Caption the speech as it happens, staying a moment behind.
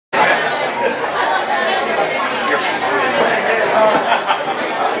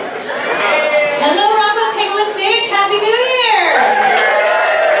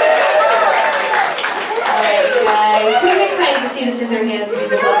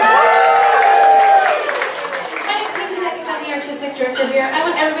here. I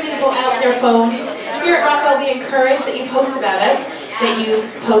want everybody to pull out their phones. Here at Rockwell, we encourage that you post about us, that you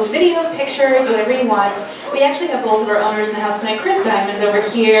post video, pictures, whatever you want. We actually have both of our owners in the house tonight. Chris Diamond's over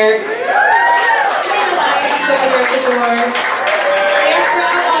here. Really nice over there at the door. They are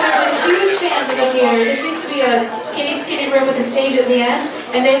proud owners and huge fans of the theater. This used to be a skinny room with a stage at the end,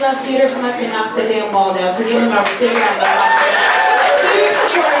 and they love theater so much they knocked the damn wall down. So give them a big round of applause. Huge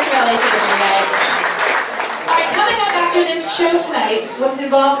supporters for LA Theater, you guys. Alright, coming up after this show tonight, what's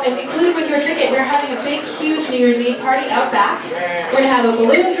involved, and included with your ticket, we're having a big, huge New Year's Eve party out back. We're going to have a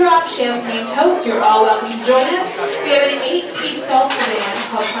balloon drop, champagne toast. You're all welcome to join us. We have an 8-piece salsa band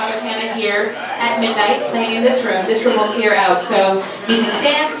called Tropicana here at midnight playing in this room. This room will clear out, so you can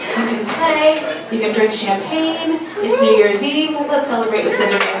dance, you can play, you can drink champagne. It's New Year's Eve. Let's celebrate with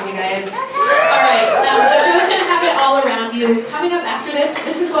Scissorhands, you guys. Alright, the show is going to happen all around you. Coming up after this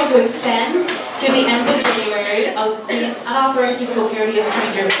is going to extend through the end of January of the unauthorized musical parody of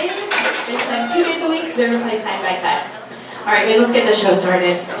Stranger Things. It's playing 2 days a week, so they're going to play side by side. Alright guys, let's get the show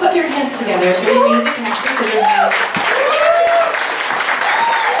started. Put your hands together for the music next to Scissorhands.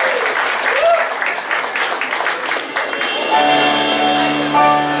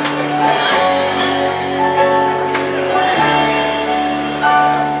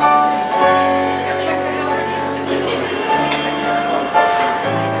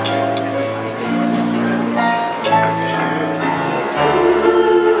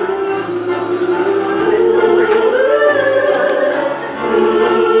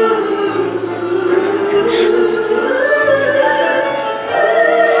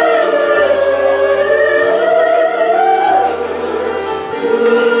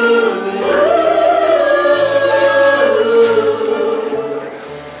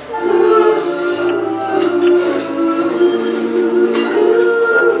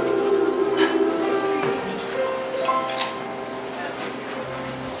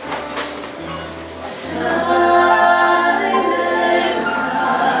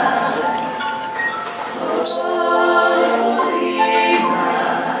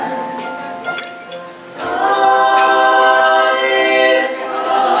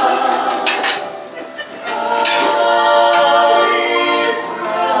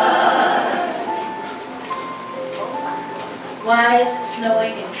 Why is it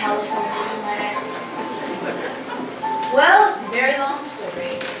snowing in California tonight? Well, it's a very long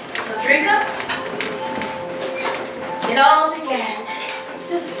story. So drink up. It all began with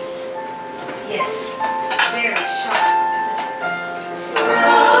scissors. Yes, very sharp.